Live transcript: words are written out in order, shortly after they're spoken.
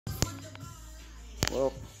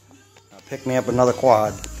Well, I picked me up another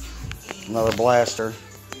quad, another blaster.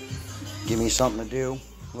 Give me something to do,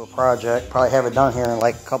 a little project. Probably have it done here in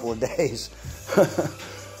like a couple of days.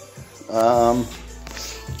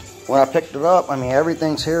 When I picked it up, I mean,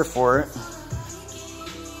 everything's here for it.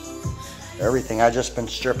 Everything. I just been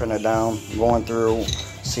stripping it down, going through,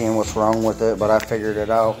 seeing what's wrong with it, but I figured it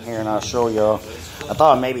out here and I'll show y'all. I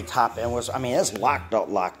thought maybe top end was, I mean, it's locked up,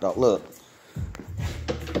 look.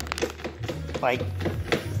 Like,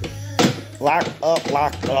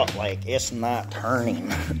 locked up, like it's not turning.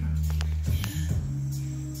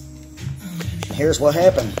 Here's what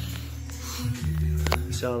happened.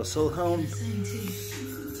 See all the silicone?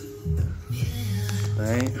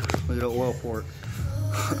 Right? Look at the oil port.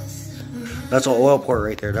 That's an oil port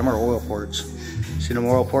right there. Them are oil ports. See them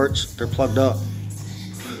oil ports? They're plugged up.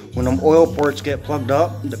 When them oil ports get plugged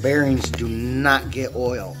up, the bearings do not get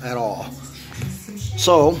oil at all.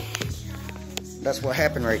 So, that's what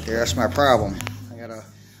happened right there. That's my problem. I gotta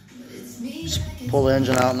pull the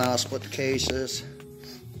engine out now, split the cases,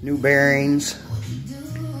 new bearings,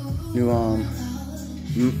 new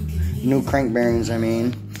crank bearings, I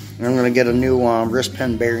mean. And I'm gonna get a new wrist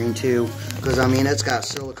pin bearing too, because I mean it's got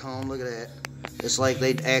silicone. Look at that. It's like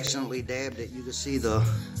they accidentally dabbed it. You can see the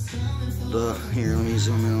here. Let me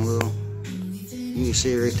zoom in a little. You can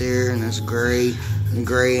see it right there, and that's gray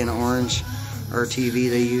and orange RTV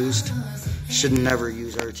they used. Should never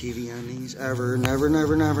use RTV on these ever, never.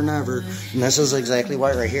 And this is exactly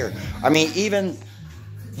why right here. I mean, even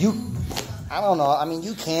you, I don't know. I mean,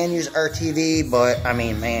 you can use RTV, but I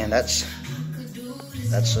mean, man, that's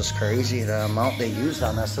just crazy, the amount they used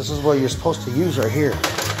on this. This is what you're supposed to use right here.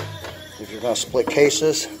 If you're going to split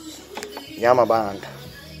cases, Yamabond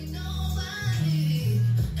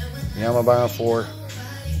 4.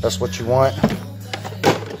 That's what you want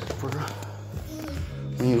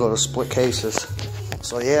when you go to split cases.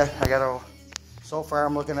 So yeah, so far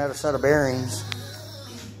I'm looking at a set of bearings.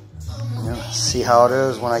 You know, see how it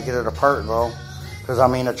is when I get it apart though. Because I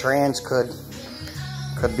mean, a trans could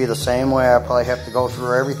be the same way. I probably have to go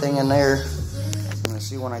through everything in there. And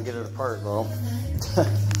see when I get it apart though.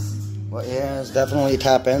 But yeah, it's definitely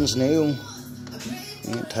top end's new.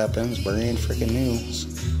 Yeah, top end's brand freaking new. It's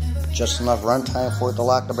just enough runtime for it to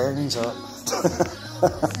lock the bearings up.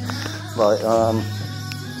 But I'm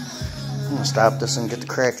gonna stop this and get to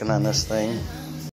cracking on this thing.